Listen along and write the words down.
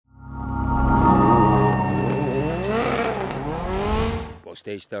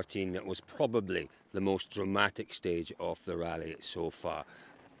stage 13. It was probably the most dramatic stage of the rally so far.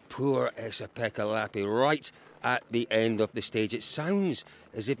 Poor Esa-Pekka Lappi right at the end of the stage. It sounds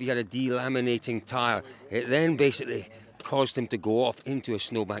as if he had a delaminating tyre. It then basically caused him to go off into a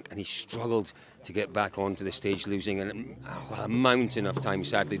snowbank, and he struggled to get back onto the stage, losing a mountain of time,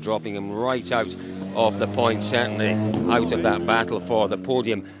 sadly dropping him right out of the point, certainly out of that battle for the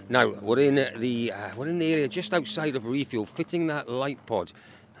podium. Now we're in the area just outside of refuel, fitting that light pod,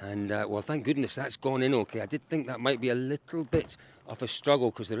 and well, thank goodness that's gone in okay. I did think that might be a little bit of a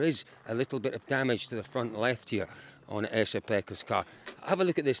struggle because there is a little bit of damage to the front left here on Esa-Pekka's car. Have a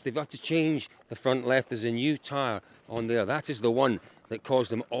look at this. They've had to change the front left. There's a new tyre on there. That is the one that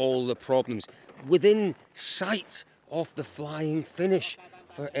caused them all the problems. Within sight of the flying finish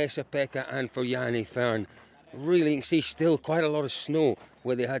for Esa-Pekka and for Yanni Fern. Really, you can see still quite a lot of snow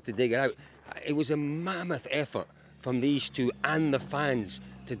where they had to dig it out. It was a mammoth effort from these two and the fans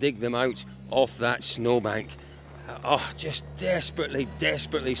to dig them out of that snowbank. Just desperately,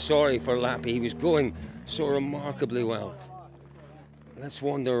 desperately sorry for Lappi. He was going so remarkably well. Let's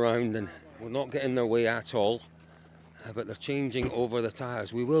wander around, and we're not getting their way at all, but they're changing over the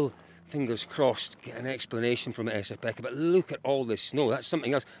tyres. We will, fingers crossed, get an explanation from Esa-Pekka, but look at all this snow. That's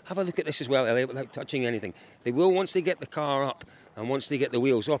something else. Have a look at this as well, Elliot, without touching anything. They will, once they get the car up and once they get the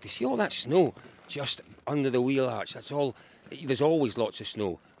wheels off. You see all that snow just under the wheel arch? That's all. There's always lots of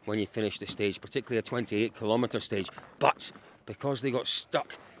snow when you finish the stage, particularly a 28-kilometre stage. But because they got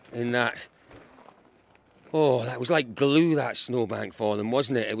stuck in that, that was like glue, that snowbank for them,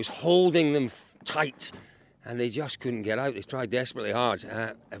 wasn't it? It was holding them tight, and they just couldn't get out. They tried desperately hard.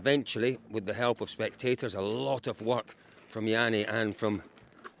 Eventually, with the help of spectators, a lot of work from Yanni and from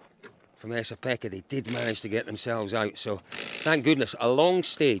Esa-Pekka, they did manage to get themselves out. So, thank goodness, a long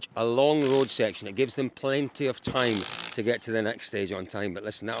stage, a long road section. It gives them plenty of time to get to the next stage on time. But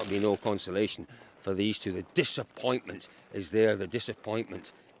listen, that'll be no consolation for these two. The disappointment is there. The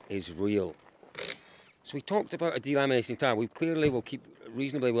disappointment is real. So we talked about a delaminating tyre. We'll keep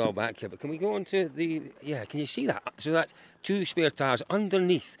reasonably well back here. But can we go on to the... Yeah, can you see that? So that two spare tyres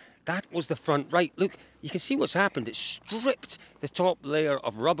underneath. That was the front right. Look, you can see what's happened. It stripped the top layer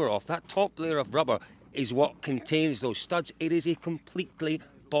of rubber off. That top layer of rubber is what contains those studs. It is a completely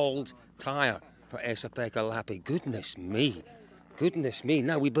bald tyre for Esa-Pekka Lappi. Goodness me. Goodness me.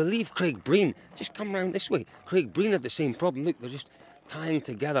 Now, we believe Craig Breen. Just come round this way. Craig Breen had the same problem. Look, they're just tying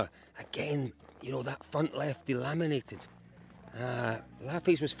together. Again, you know, that front left delaminated.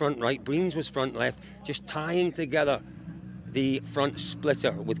 Lappi's was front right. Breen's was front left. Just tying together the front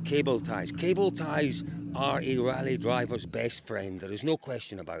splitter with cable ties. Cable ties are a rally driver's best friend. There is no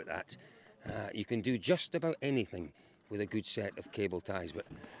question about that. You can do just about anything with a good set of cable ties. But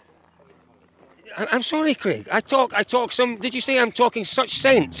I'm sorry, Craig. I talk some. Did you say I'm talking such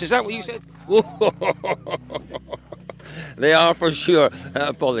sense? Is that what you said? They are for sure.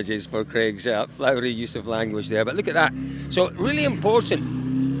 Apologies for Craig's flowery use of language there. But look at that. So really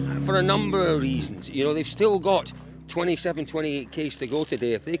important for a number of reasons. You know, they've still got 27, 28 Ks to go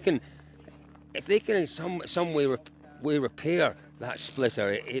today. If they can in some way repair that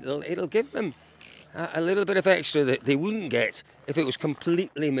splitter, it'll give them a little bit of extra that they wouldn't get if it was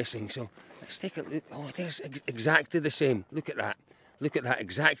completely missing. So let's take a look. Oh, there's exactly the same. Look at that. Look at that.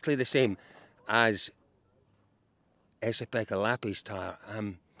 Exactly the same as Esa-Pekka Lappi's tyre.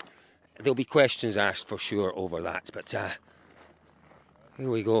 There'll be questions asked for sure over that. But here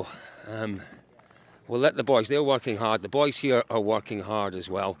we go. We'll let the boys, they're working hard. The boys here are working hard as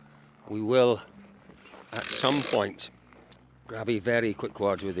well. We will, at some point, grab a very quick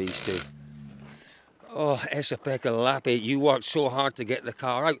word with these two. Oh, Esa-Pekka Lappi, you worked so hard to get the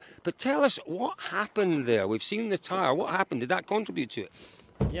car out. But tell us, what happened there? We've seen the tyre. What happened? Did that contribute to it?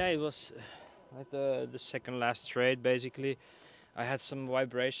 Yeah, it was at the second last straight, basically. I had some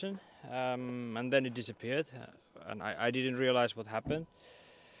vibration, and then it disappeared. And I didn't realize what happened.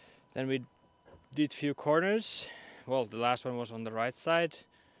 Then we did few corners. Well, the last one was on the right side,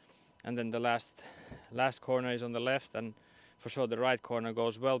 and then the last corner is on the left, and for sure the right corner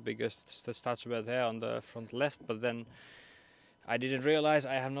goes well because the studs were there on the front left, but then I didn't realize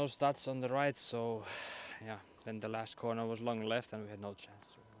I have no studs on the right, so yeah, then the last corner was long left and we had no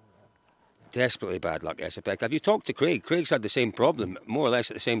chance. Desperately bad luck, Esa-Pekka. Have you talked to Craig? Craig's had the same problem, more or less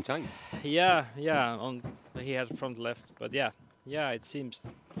at the same time. Yeah, he had front left, but yeah, it seems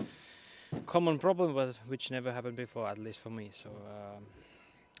common problem, but which never happened before, at least for me. So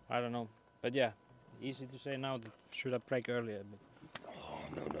I don't know, but yeah, easy to say now that should have brake earlier. But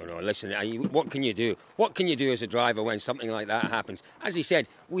No. Listen, what can you do? What can you do as a driver when something like that happens? As he said,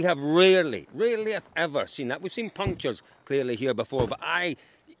 we have rarely if ever seen that. We've seen punctures clearly here before, but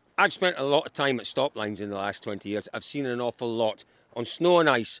I've spent a lot of time at stop lines in the last 20 years. I've seen an awful lot. On snow and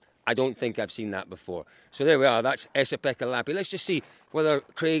ice, I don't think I've seen that before. So there we are, that's Esa-Pekka Lappi. Let's just see whether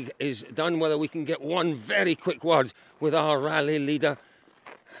Craig is done, whether we can get one very quick word with our rally leader.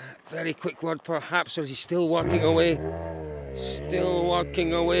 Very quick word perhaps, or is he still working away? Still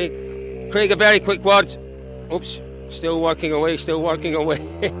working away. Craig, a very quick word. Oops, still working away.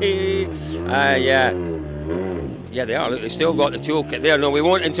 Yeah, they are. Look, they've still got the toolkit there. No, we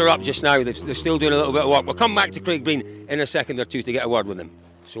won't interrupt just now. They're still doing a little bit of work. We'll come back to Craig Breen in a second or two to get a word with him.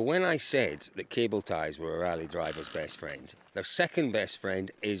 So when I said that cable ties were a rally driver's best friend, their second best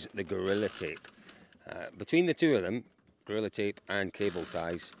friend is the Gorilla Tape. Between the two of them, Gorilla Tape and cable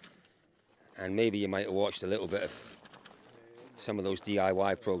ties, and maybe you might have watched a little bit of some of those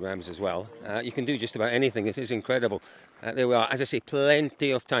DIY programs as well. You can do just about anything. It is incredible. There we are. As I say,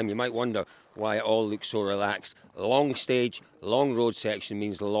 plenty of time. You might wonder why it all looks so relaxed. Long stage, long road section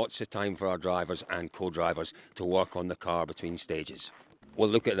means lots of time for our drivers and co-drivers to work on the car between stages. Well,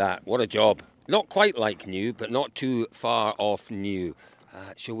 look at that. What a job. Not quite like new, but not too far off new.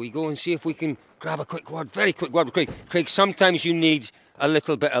 Shall we go and see if we can grab a quick word, very quick word with Craig? Craig, sometimes you need a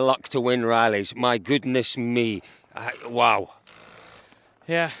little bit of luck to win rallies. My goodness me. Wow.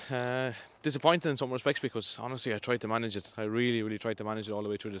 Yeah, disappointing in some respects because honestly I tried to manage it. I really tried to manage it all the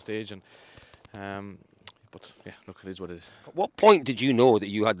way through the stage, and but yeah, look, it is what it is. At what point did you know that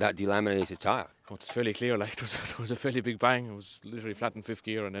you had that delaminated tyre? Well, it's fairly clear, like it was a fairly big bang. It was literally flat in fifth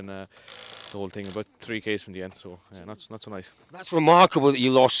gear, and then the whole thing about 3Ks from the end. So yeah, not so nice. That's remarkable that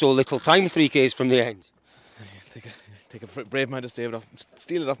you lost so little time, 3Ks from the end. Take a brave man to steal it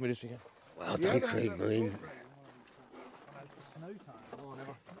off me this weekend. Well done, Craig Breen.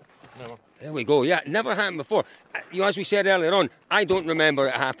 Never. There we go. Yeah, never happened before. As we said earlier on, I don't remember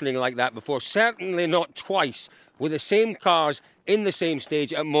it happening like that before. Certainly not twice with the same cars in the same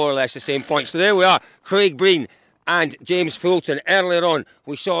stage at more or less the same point. So there we are, Craig Breen and James Fulton. Earlier on,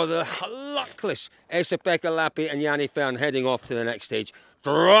 we saw the luckless Esa-Pekka Lappi and Yanni Fern heading off to the next stage.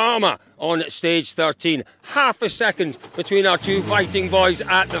 Drama on stage 13. Half a second between our two fighting boys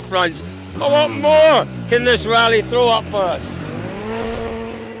at the front. But what more can this rally throw up for us?